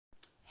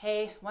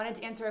Hey, wanted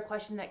to answer a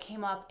question that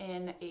came up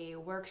in a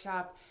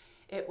workshop.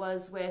 It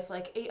was with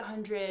like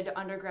 800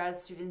 undergrad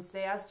students.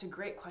 They asked a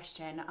great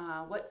question.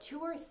 What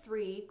 2 or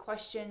 3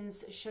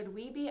 questions should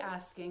we be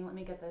asking, let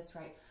me get this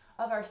right,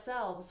 of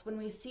ourselves when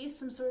we see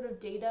some sort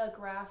of data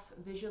graph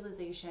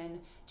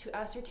visualization to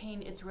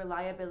ascertain its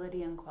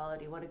reliability and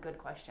quality? What a good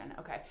question.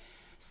 Okay.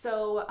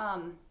 So,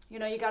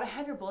 you got to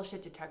have your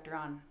bullshit detector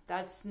on.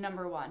 That's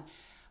number one.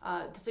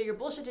 So your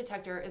bullshit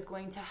detector is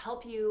going to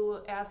help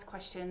you ask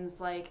questions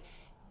like,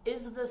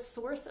 is the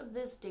source of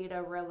this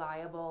data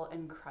reliable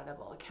and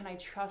credible? Can I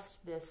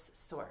trust this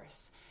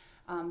source?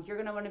 You're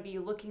going to want to be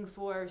looking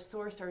for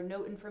source or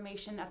note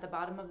information at the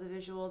bottom of the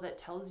visual that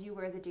tells you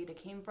where the data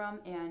came from,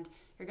 and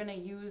you're going to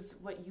use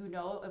what you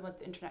know and what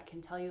the internet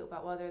can tell you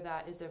about whether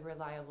that is a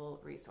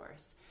reliable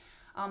resource.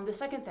 The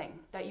second thing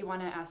that you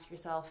want to ask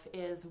yourself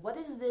is, what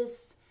is this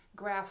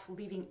graph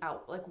leaving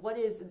out? Like,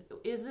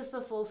 is this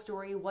the full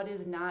story? What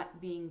is not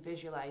being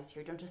visualized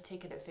here? Don't just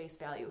take it at face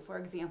value. For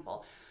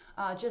example,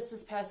 just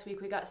this past week,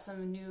 we got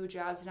some new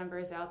jobs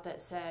numbers out that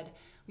said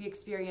we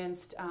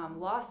experienced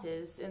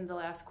losses in the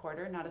last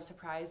quarter, not a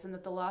surprise, and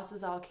that the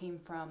losses all came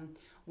from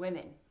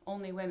women,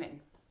 only women.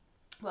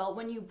 Well,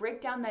 when you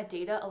break down that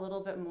data a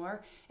little bit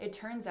more, it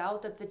turns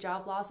out that the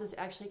job losses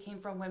actually came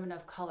from women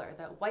of color,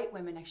 that white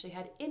women actually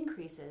had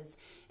increases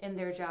in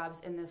their jobs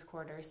in this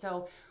quarter.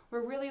 So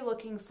we're really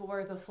looking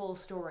for the full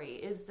story.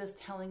 Is this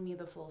telling me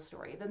the full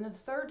story? Then the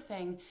third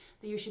thing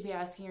that you should be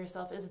asking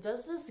yourself is,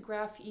 does this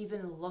graph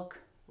even look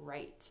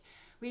right?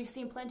 We've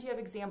seen plenty of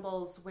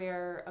examples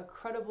where a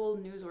credible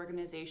news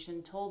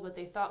organization told what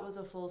they thought was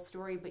a full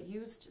story, but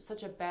used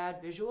such a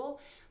bad visual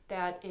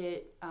that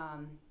it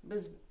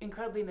was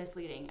incredibly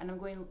misleading. And I'm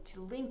going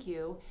to link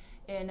you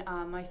in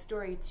my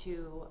story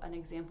to an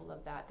example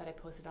of that I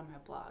posted on my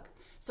blog.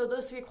 So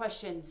those 3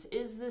 questions: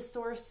 is this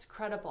source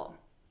credible?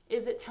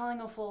 Is it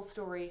telling a full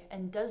story?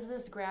 And does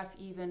this graph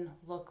even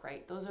look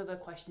right? Those are the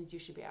questions you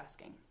should be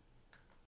asking.